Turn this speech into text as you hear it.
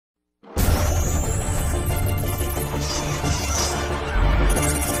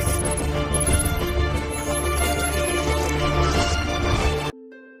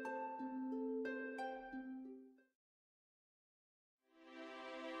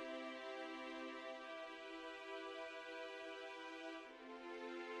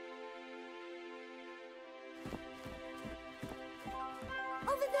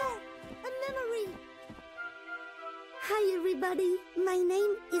Hi everybody, my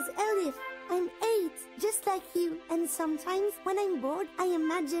name is Elif. I'm 8, just like you, and sometimes when I'm bored, I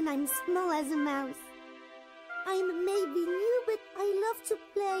imagine I'm small as a mouse. I'm maybe new, but I love to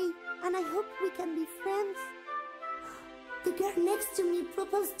play, and I hope we can be friends. The girl next to me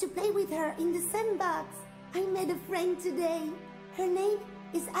proposed to play with her in the sandbox. I made a friend today. Her name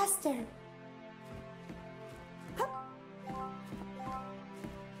is Aster.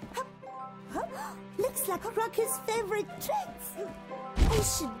 Looks like Crocus' favorite tricks. I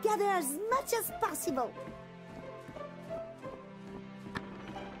should gather as much as possible.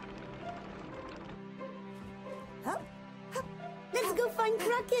 Let's go find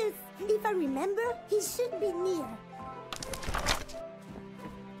Crocus. If I remember, he should be near.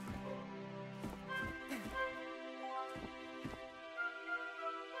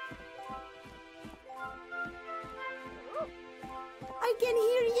 I can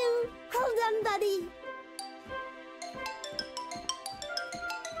hear you. Hold on, buddy.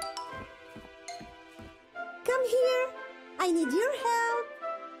 Come here. I need your help.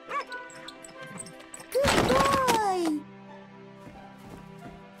 Good boy.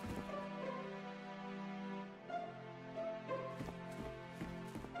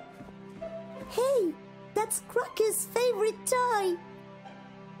 Hey, that's Crocus' favorite toy.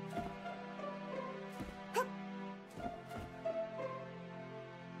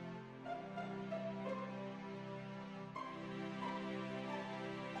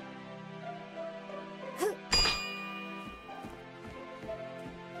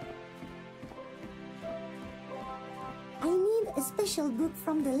 I need a special book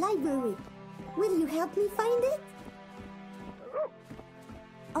from the library. Will you help me find it?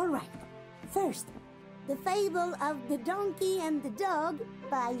 All right. First, The Fable of the Donkey and the Dog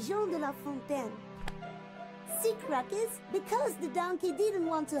by Jean de La Fontaine. See, Crocus, because the donkey didn't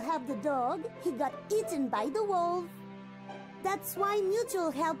want to have the dog, he got eaten by the wolf. That's why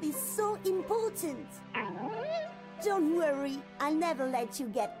mutual help is so important. Don't worry, I'll never let you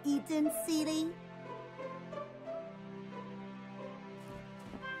get eaten, silly.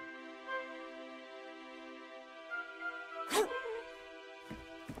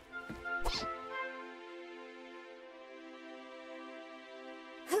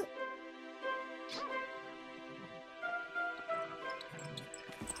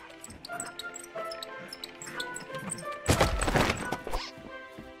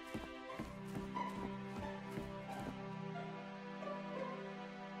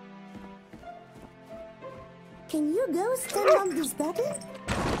 Can you go stand on this button?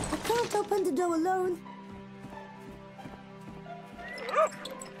 I can't open the door alone.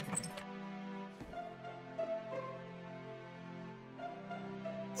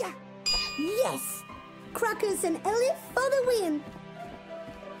 Yeah. Yes! Crocus and Elif for the win!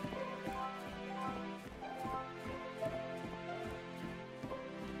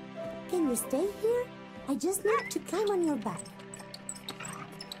 Can you stay here? I just need to climb on your back.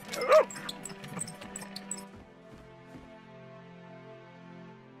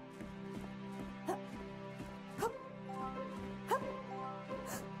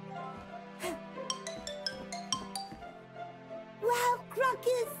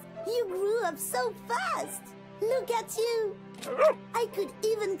 Crocus, you grew up so fast! Look at you! I could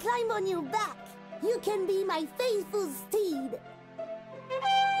even climb on your back! You can be my faithful steed!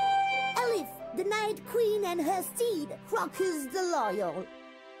 Elif, the Night Queen and her steed, Crocus the Loyal.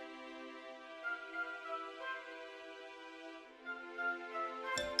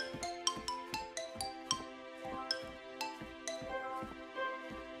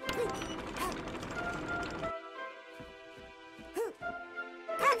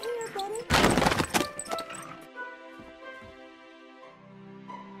 Here, buddy.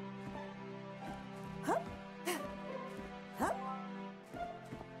 Hup. Hup.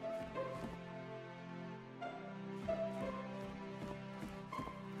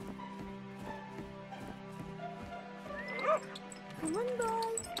 Come on,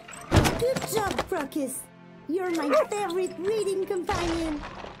 boy. Good job, Crocus. You're my favorite reading companion.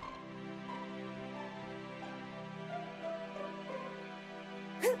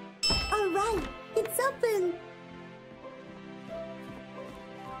 Alright, it's open!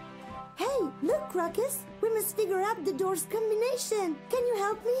 Hey, look, Crocus! We must figure out the door's combination! Can you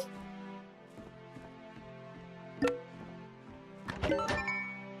help me?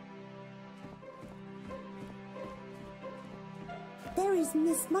 There is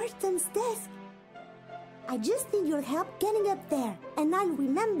Miss Martin's desk. I just need your help getting up there, and I'll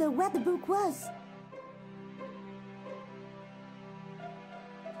remember where the book was.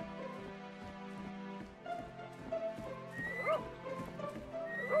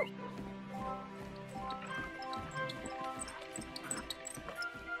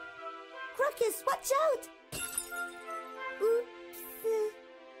 Crocus, watch out! Oops.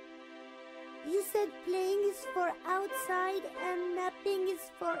 You said playing is for outside and napping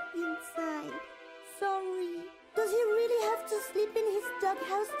is for inside. Sorry. Does he really have to sleep in his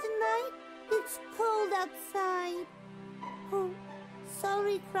doghouse tonight? It's cold outside. Oh,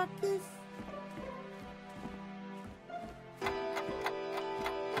 sorry, Crocus.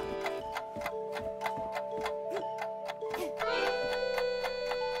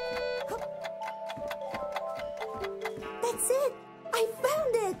 That's it! I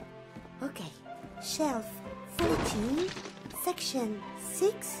found it! Okay, shelf 14, section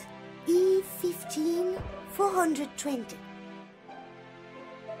 6, E15, 420.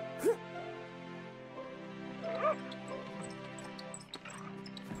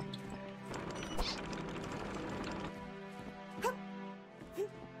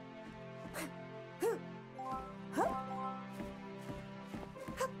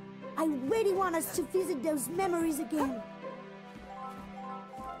 I really want us to visit those memories again.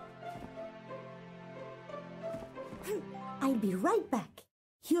 I'll be right back.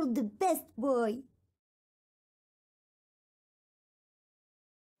 You're the best boy.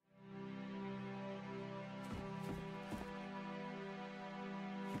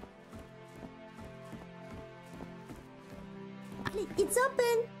 It's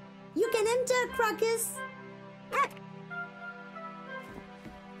open. You can enter, Crocus.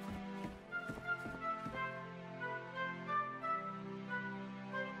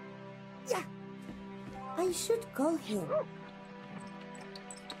 Yeah. I should call him.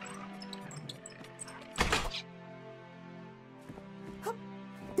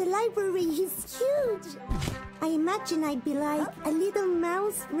 The library is huge. I imagine I'd be like a little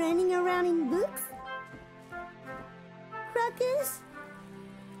mouse running around in books. Crocus,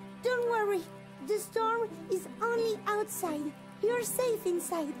 don't worry. The storm is only outside. You're safe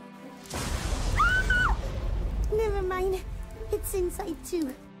inside. Ah! Never mind. It's inside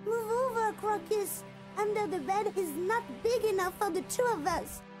too. Move over, Crocus. Under the bed is not big enough for the two of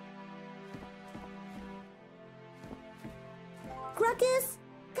us. Crocus,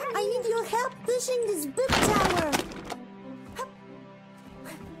 I need your help pushing this book tower.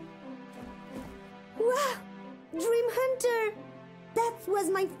 Wow! Dream Hunter! That was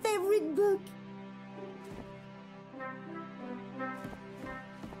my favorite book.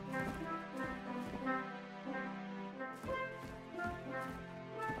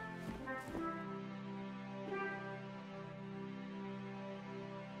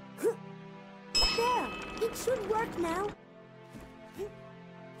 There! It should work now.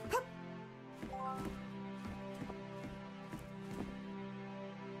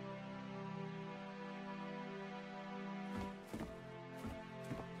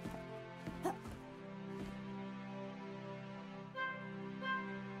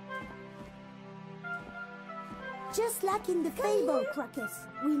 Just like in the fable, Crocus,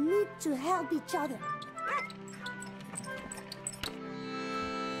 we need to help each other.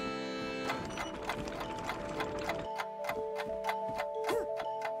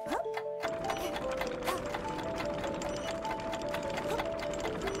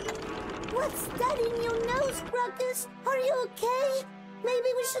 What's that in your nose, Crocus? Are you okay?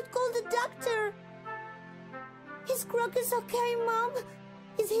 Maybe we should call the doctor. Is Crocus okay, Mom?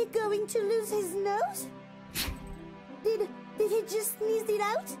 Is he going to lose his nose? Did he just sneeze it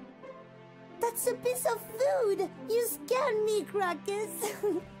out? That's a piece of food! You scared me, Crocus!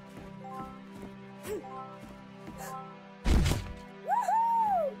 Woohoo!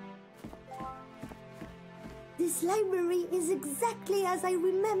 This library is exactly as I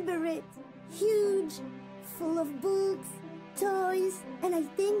remember it. Huge, full of books, toys, and I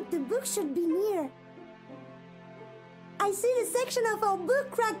think the book should be near. I see the section of our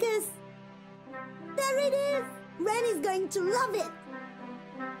book, Crocus! There it is! Ren is going to love it!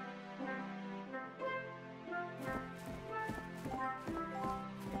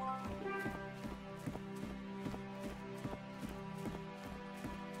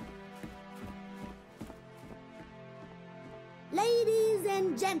 Ladies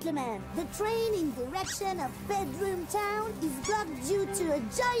and gentlemen, the train in direction of Bedroom Town is blocked due to a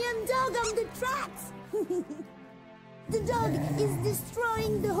giant dog on the tracks! The dog is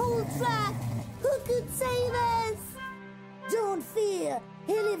destroying the whole track! Who could save us? Don't fear,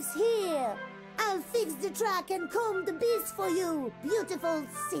 he lives here. I'll fix the track and comb the beast for you, beautiful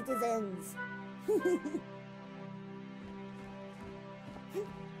citizens. Woohoo!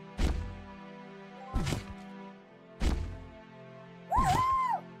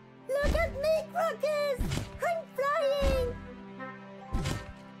 Look at me, Crocus! I'm flying!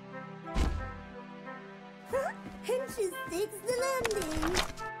 And she sticks the landing.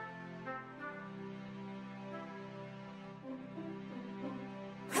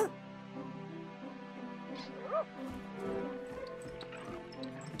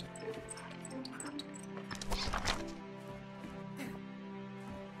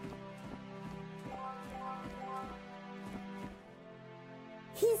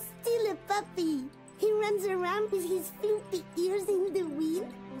 puppy. He runs around with his floopy ears in the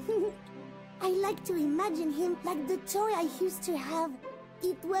wind. I like to imagine him like the toy I used to have.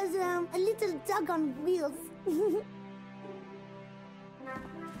 It was a little dog on wheels.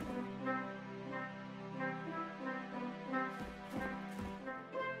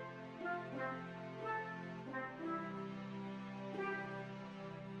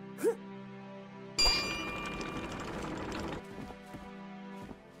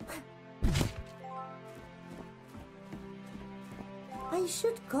 I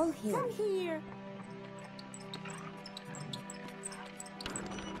should call him. Come here.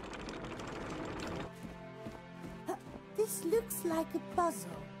 This looks like a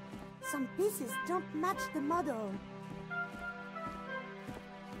puzzle. Some pieces don't match the model.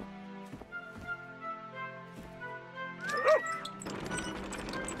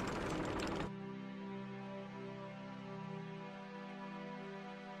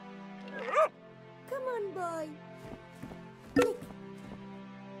 Come on, boy. Click.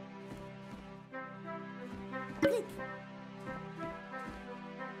 Click.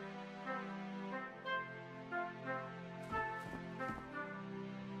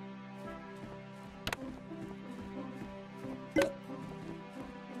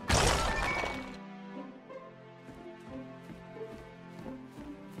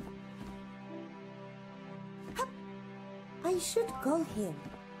 I should call him.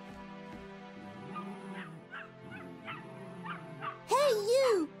 Hey,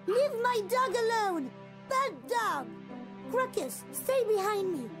 you! Leave my dog alone! Bad dog! Crocus, stay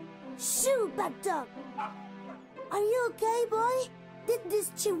behind me. Shoo, bad dog! Are you okay, boy? Did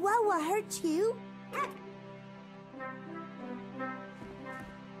this chihuahua hurt you?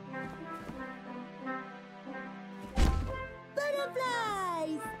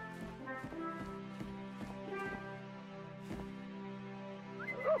 Butterflies!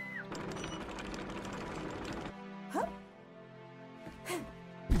 Huh?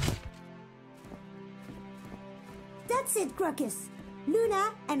 That's it, Crocus.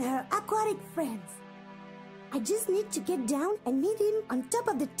 Luna and her aquatic friends. I just need to get down and meet him on top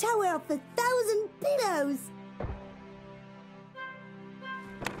of the tower of 1,000 pillows.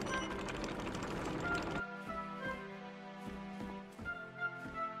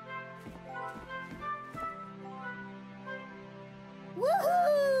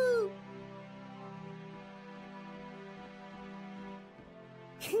 Woohoo!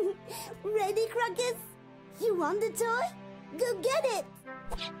 Ready, Crocus? You want the toy? Go get it!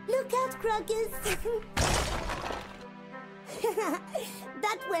 Look out, Crocus!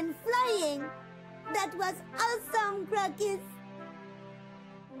 That went flying! That was awesome, Crocus!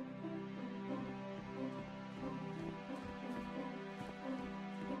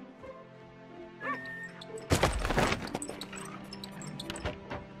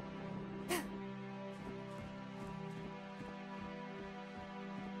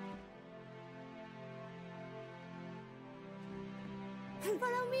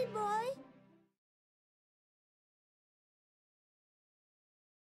 Follow me, boy!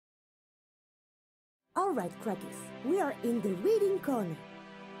 All right, Crocus, we are in the reading corner,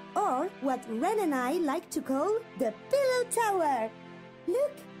 or what Ren and I like to call the Pillow Tower.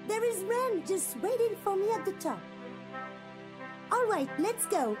 Look, there is Ren just waiting for me at the top. All right, let's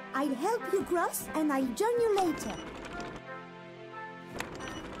go. I'll help you cross and I'll join you later.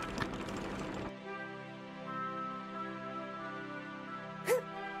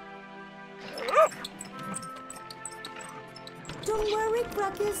 Don't worry,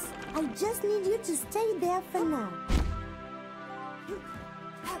 Crocus. I just need you to stay there for now.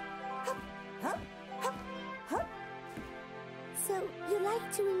 So, you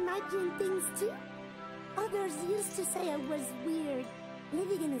like to imagine things too? Others used to say I was weird.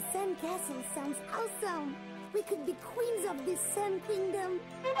 Living in a sand castle sounds awesome. We could be queens of this sand kingdom.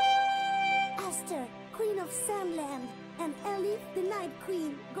 Aster, queen of Sandland, and Elif, the night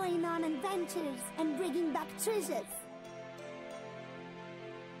queen, going on adventures and bringing back treasures.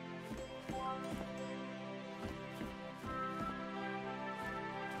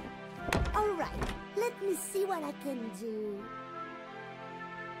 All right, let me see what I can do.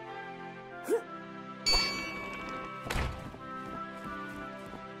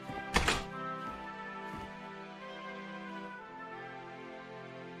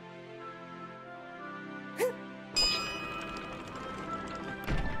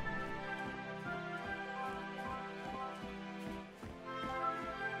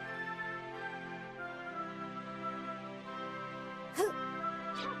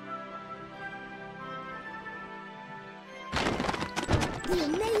 The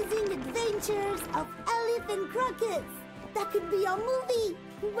amazing adventures of Elif and Crocus. That could be a movie.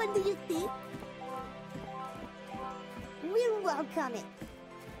 What do you think? We'll work on it.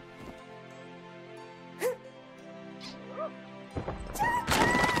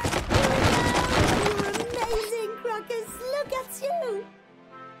 You're amazing, Crocus! Look at you!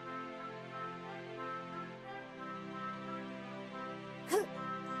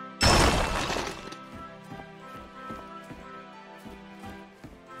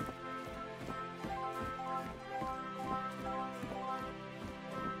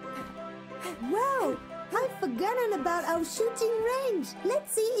 Wow! I've forgotten about our shooting range.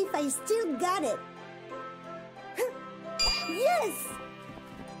 Let's see if I still got it. Yes!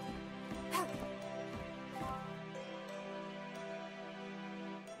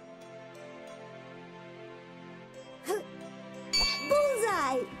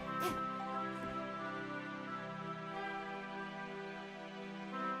 Bullseye!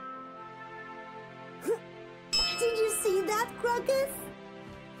 Did you see that, Crocus?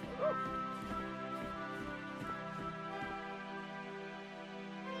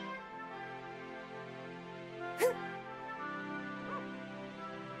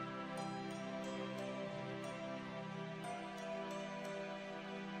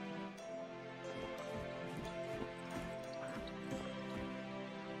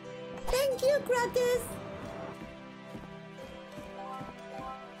 Thank you, Crocus!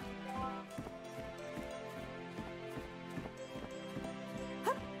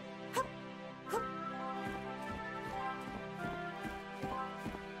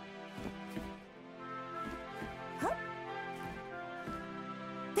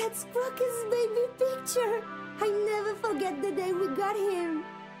 That's Crocus' baby picture! I never forget the day we got him.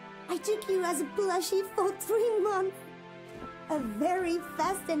 I took you as a plushie for 3 months. A very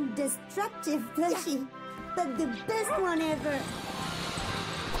fast and destructive plushie, but the best one ever.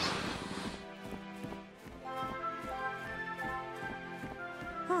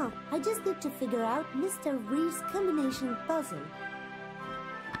 I just need to figure out Mr. Reeves' combination puzzle.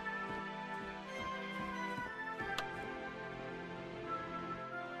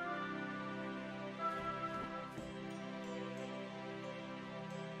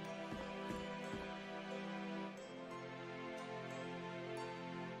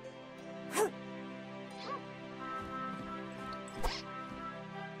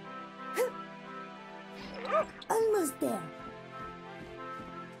 Almost there.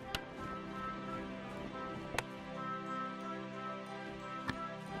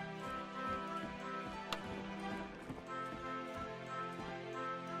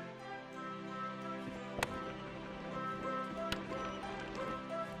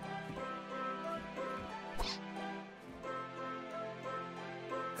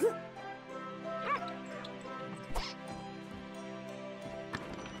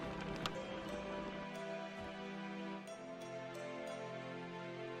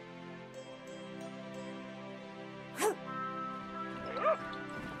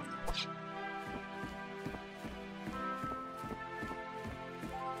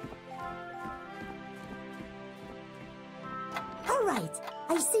 All right,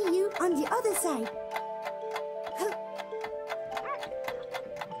 I see you on the other side.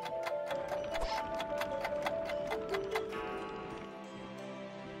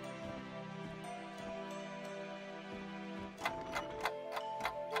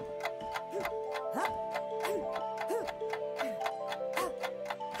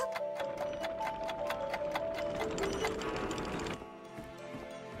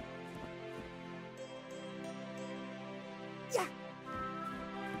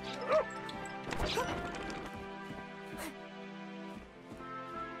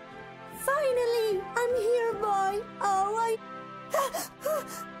 Finally, I'm here, boy. Oh,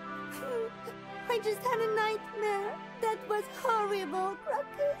 I just had a nightmare. That was horrible,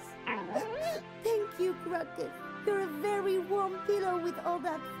 Crocus. Thank you, Crocus. You're a very warm pillow with all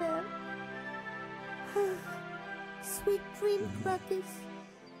that fur. Sweet dream, Crocus.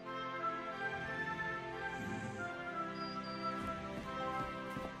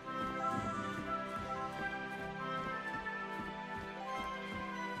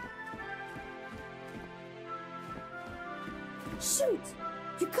 Shoot!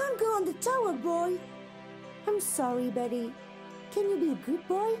 You can't go on the tower, boy. I'm sorry, Betty. Can you be a good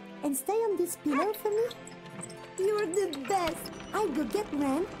boy and stay on this pillow for me? You're the best. I'll go get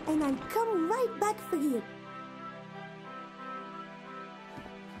Ren and I'll come right back for you.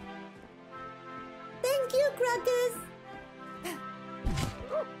 Thank you, Crocus.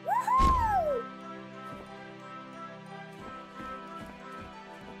 Woohoo!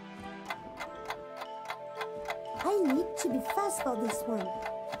 I need to be fast for this one.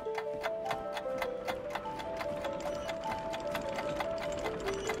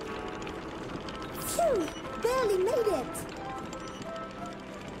 barely made it.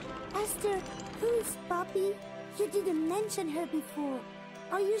 Aster, who's Poppy? You didn't mention her before.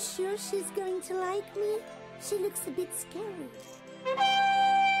 Are you sure she's going to like me? She looks a bit scary.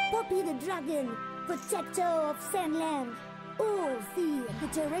 Poppy the dragon, protector of Sandland. Oh, the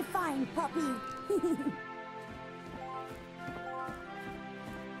terrifying Poppy.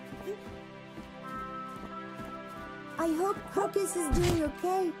 I hope Crocus is doing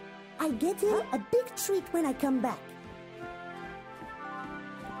okay. I get him a big treat when I come back.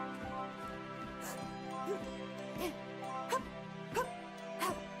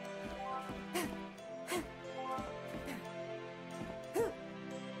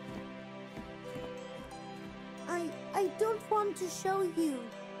 I don't want to show you.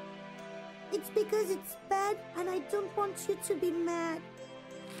 It's because it's bad and I don't want you to be mad.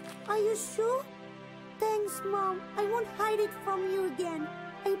 Are you sure? Thanks, Mom. I won't hide it from you again.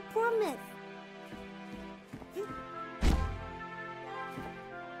 I promise.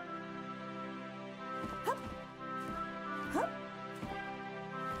 Hup. Hup.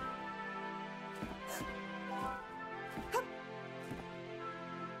 Hup.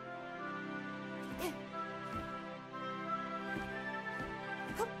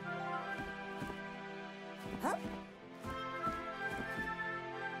 Hup. Hup.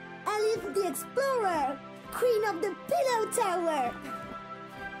 Elif the Explorer, Queen of the Pillow Tower.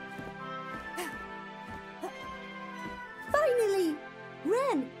 Finally!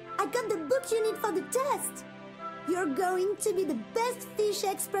 Ren, I got the book you need for the test. You're going to be the best fish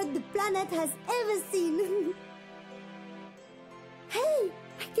expert the planet has ever seen. Hey,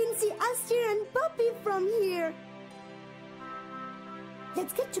 I can see Aster and Poppy from here.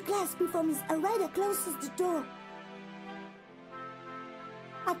 Let's get to class before Miss Arida closes the door.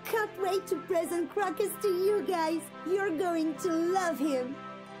 I can't wait to present Crocus to you guys. You're going to love him.